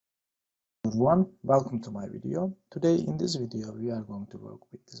everyone, welcome to my video. Today in this video we are going to work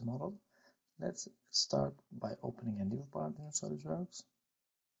with this model. Let's start by opening a new part in SOLIDWORKS,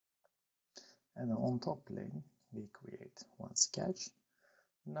 and on top plane we create one sketch.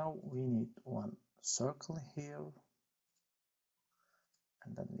 Now we need one circle here,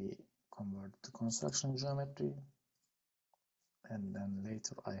 and then we convert to construction geometry, and then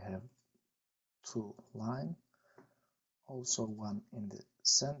later I have two lines, also one in the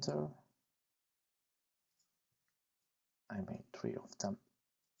center. I made three of them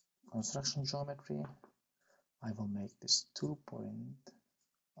construction geometry. I will make this 2 point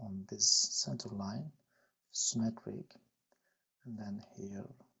on this center line symmetric, and then here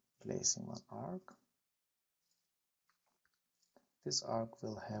placing one arc. This arc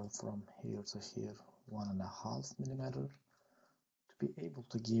will have from here to here 1.5 millimeter. To be able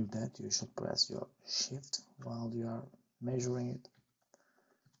to give that, you should press your shift while you are measuring it.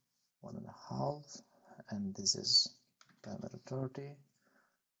 1.5, and this is diameter 30,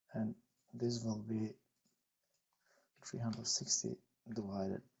 and this will be 360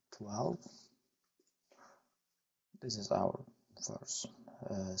 divided 12. This is our first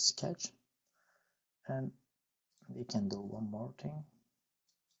sketch, and we can do one more thing,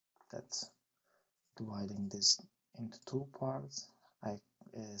 that's dividing this into two parts. I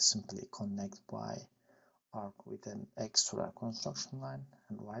simply connect by arc with an extra construction line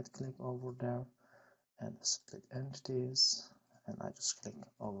and right click over there and split entities, and I just click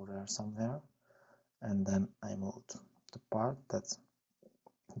over there somewhere, and then I move the part that's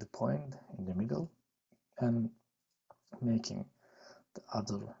the point in the middle and making the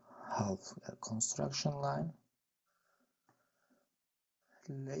other half a construction line.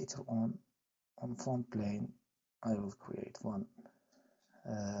 Later on front plane I will create one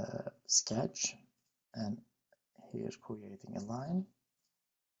sketch, and here creating a line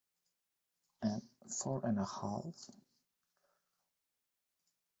and 4.5,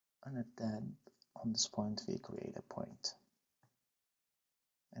 and at the end on this point we create a point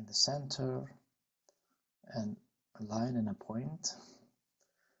in the center and a line and a point.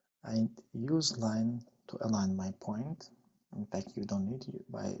 I use line to align my point. In fact, you don't need it.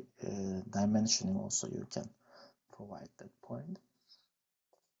 By dimensioning also you can provide that point.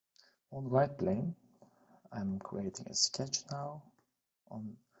 On right plane I'm creating a sketch now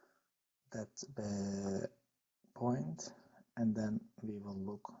on that point, and then we will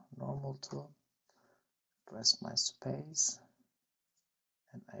look normal to press my space,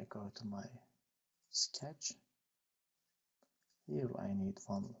 and I go to my sketch. Here I need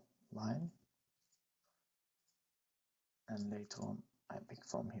one line, and later on I pick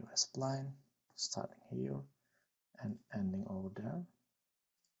from here a spline starting here and ending over there.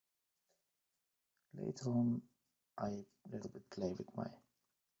 Later on I a little bit play with my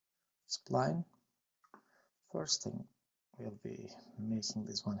spline. First thing will be making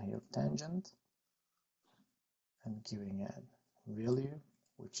this one here tangent and giving a value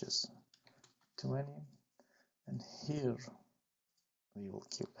which is 20, and here we will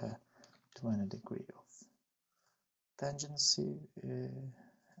keep a 20 degree of tangency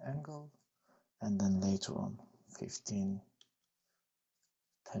angle, and then later on 15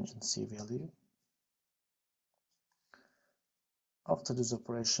 tangency value. After this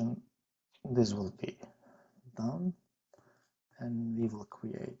operation this will be done, and we will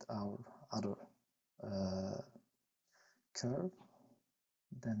create our other curve.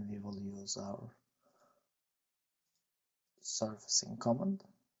 Then we will use our surfacing command.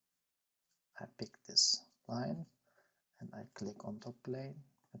 I pick this line and I click on top plane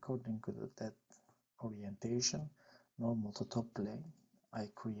according to that orientation, normal to top plane. I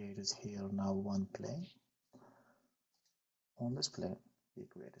created here now one plane. On this plane we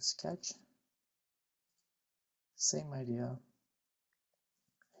create a sketch. Same idea,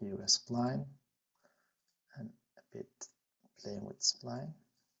 here a spline and a bit playing with spline,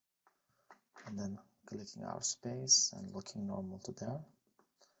 and then clicking our space and looking normal to there.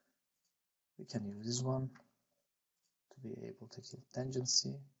 We can use this one to be able to give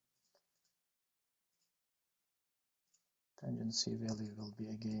tangency. Tangency value will be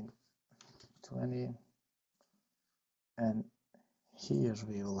again 20, and here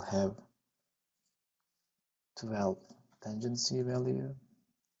we will have 12 tangency value,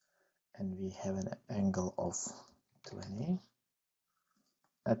 and we have an angle of 20.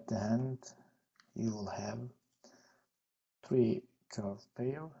 At the end you will have 3 curve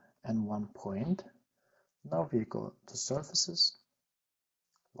pair and 1 point. Now we go to surfaces,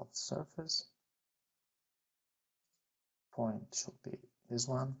 Lofted Surface, point should be this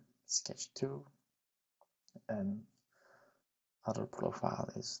one, sketch 2, and other profile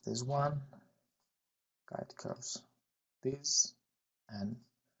is this one, guide curves, this and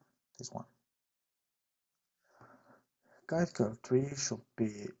this one. Guide curve 3 should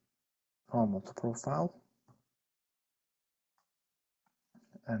be normal to profile,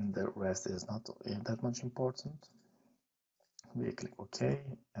 and the rest is not that much important. We click OK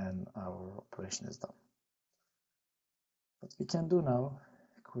and our operation is done. What we can do now,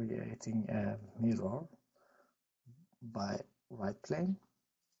 creating a mirror by right plane.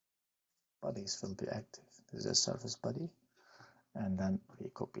 Bodies will be active. This is a surface body, and then we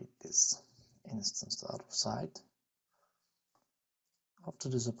copy this instance to the other side. After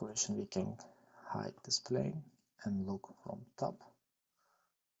this operation, we can hide this plane and look from top.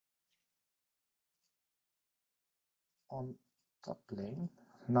 On top plane,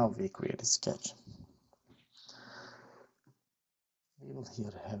 now we create a sketch. We will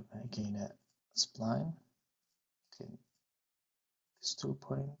here have again a spline. Okay. This 2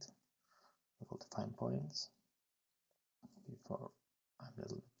 point. We will define points. Before I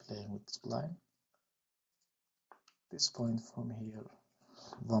will playing with spline. This point from here,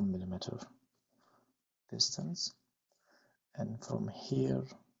 1 millimeter distance, and from here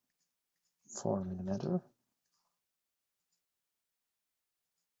 4 millimeter,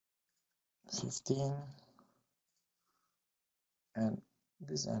 15, and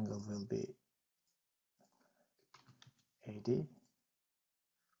this angle will be 80,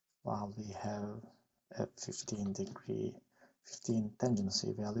 while we have a 15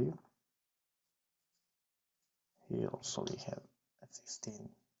 tangency value. Here also we have a 15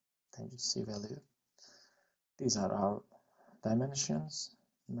 tangency value. These are our dimensions.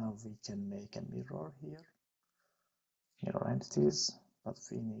 Now we can make a mirror here, mirror entities, but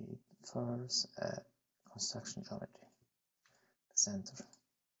we need first a construction geometry, the center.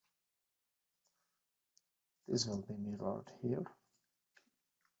 This will be mirrored here,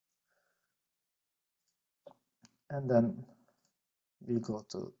 and then we go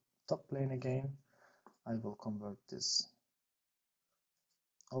to top plane again. I will convert this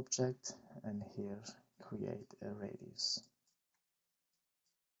object and here create a radius.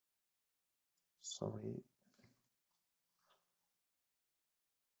 Sorry.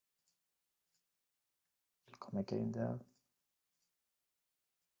 Come again there.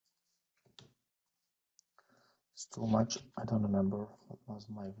 It's too much. I don't remember what was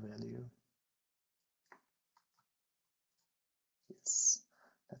my value. Yes.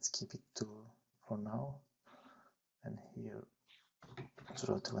 Let's keep it 2 for now. And here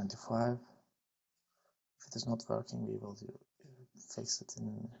 0.25. If it is not working, we will fix it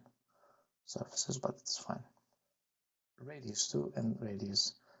in surfaces, but it's fine. Radius 2 and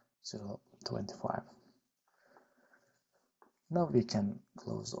radius 0.25. Now we can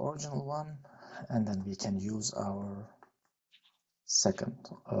close the original one, and then we can use our second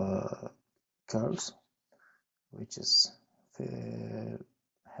curves, which is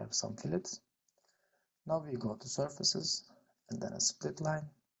have some fillets. Now we go to surfaces and then a split line.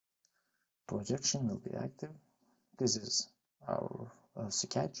 Projection will be active. This is our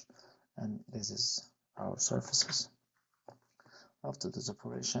sketch, and this is our surfaces. After this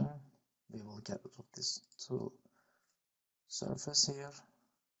operation, we will get rid of this 2 surface here.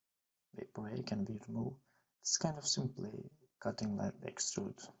 We break and we remove. It's kind of simply cutting like the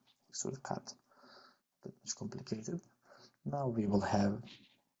extrude cut, but much complicated. Now we will have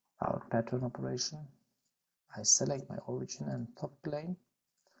our pattern operation. I select my origin and top plane,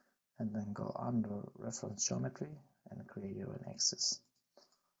 and then go under reference geometry and create an axis.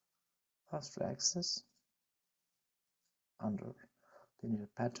 After axis, under linear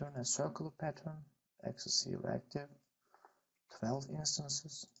pattern, a circular pattern, axis here active, 12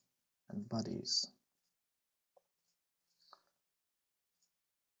 instances, and bodies.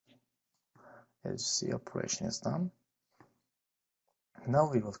 As you see, operation is done. Now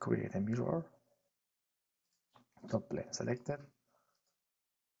we will create a mirror. Top plane selected.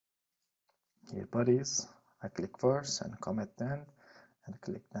 Here bodies. I click first and commit then, and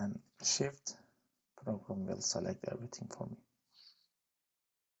click then shift. Program will select everything for me.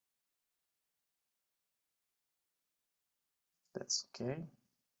 That's okay.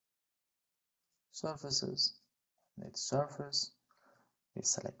 Surfaces. Need surface. We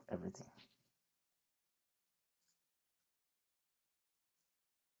select everything.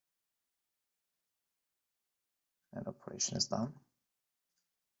 And operation is done.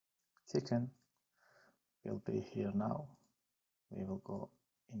 Thicken will be here now. We will go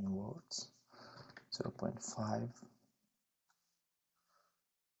inwards, 0.5.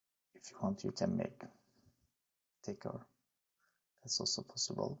 If you want, you can make thicker. That's also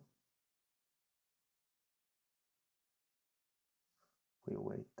possible. We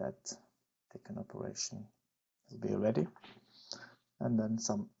wait that thicken operation will be ready, and then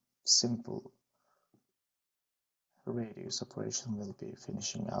some simple radius operation will be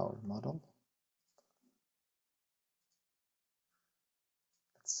finishing our model.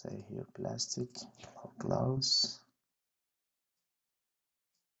 Let's say here plastic or gloves,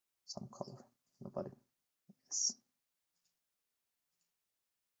 some color, nobody. Yes.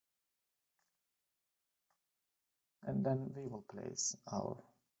 And then we will place our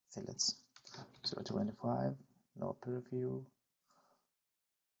fillets. 0.25, no preview.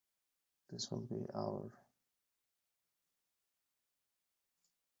 This will be our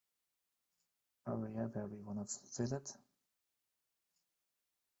area where we want to fillet.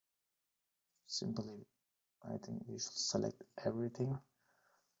 Simply, I think we should select everything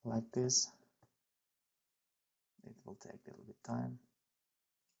like this. It will take a little bit time,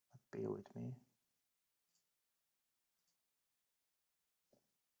 but bear with me.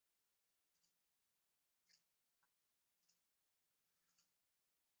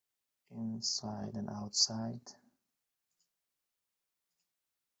 Inside and outside.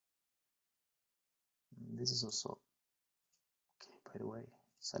 This is also okay, by the way,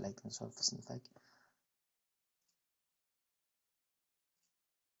 selecting surface in fact.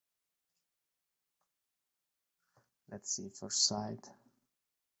 Let's see first side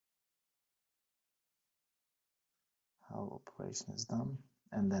how operation is done,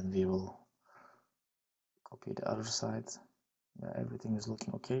 and then we will copy the other side where everything is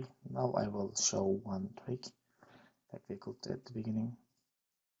looking okay. Now I will show one trick like we could at the beginning.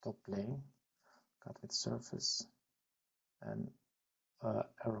 Top plane, cut with surface, and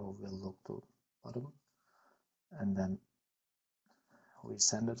arrow will look to bottom, and then we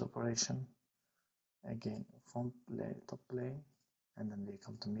send that operation again from plane, top plane, and then we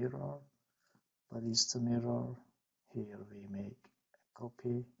come to mirror, bodies to mirror. Here we make a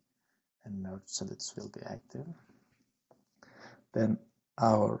copy and merge solids will be active. Then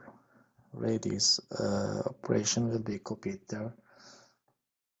our radius operation will be copied there.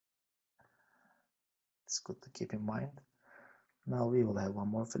 It's good to keep in mind. Now we will have one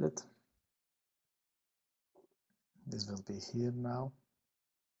more fillet. This will be here now.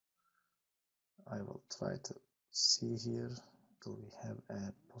 I will try to see here, do we have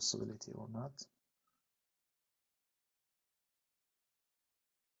a possibility or not.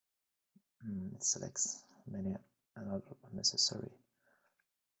 It selects many another unnecessary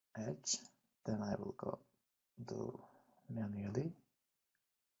edge. Then I will go do manually.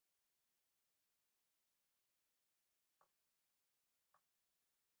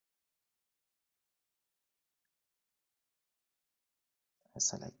 I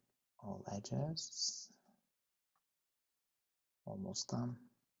select all edges, almost done.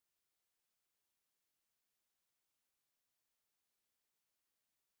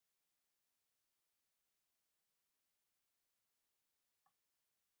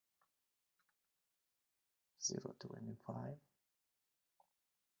 Zero to 25,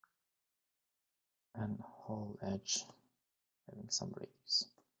 and whole edge having some radius.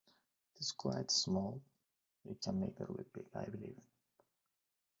 It is quite small. We can make it a little bit big, I believe.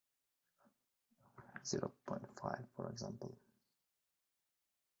 0.5, for example.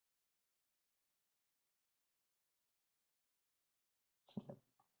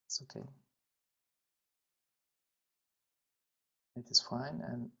 It's okay. It is fine.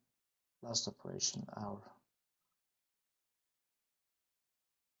 And last operation,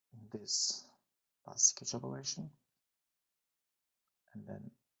 this last sketch operation, and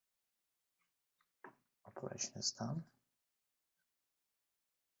then operation is done.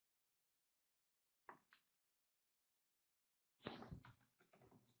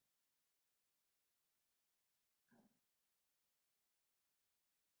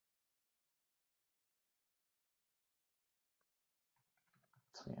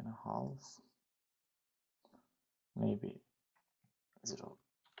 Three and a half, maybe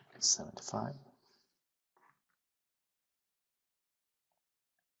 0.75.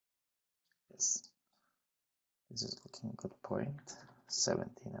 Yes, this is looking good point.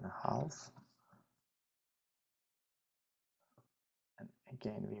 17 and a half. And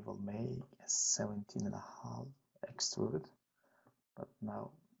again, we will make a 17 and a half extrude, but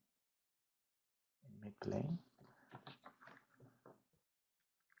now in mid plane.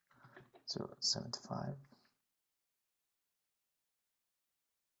 0.75.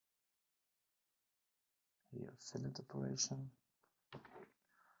 Here, fillet operation.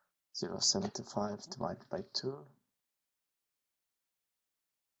 0.75 divided by 2.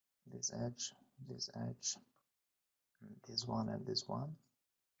 This edge, this one, and this one.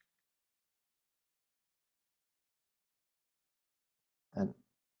 And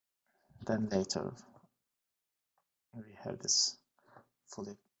then later we have this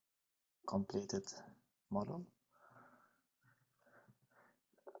fully completed model.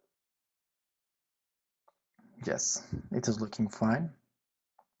 Yes, it is looking fine.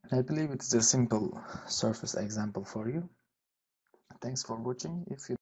 I believe it is a simple surface example for you. Thanks for watching. If you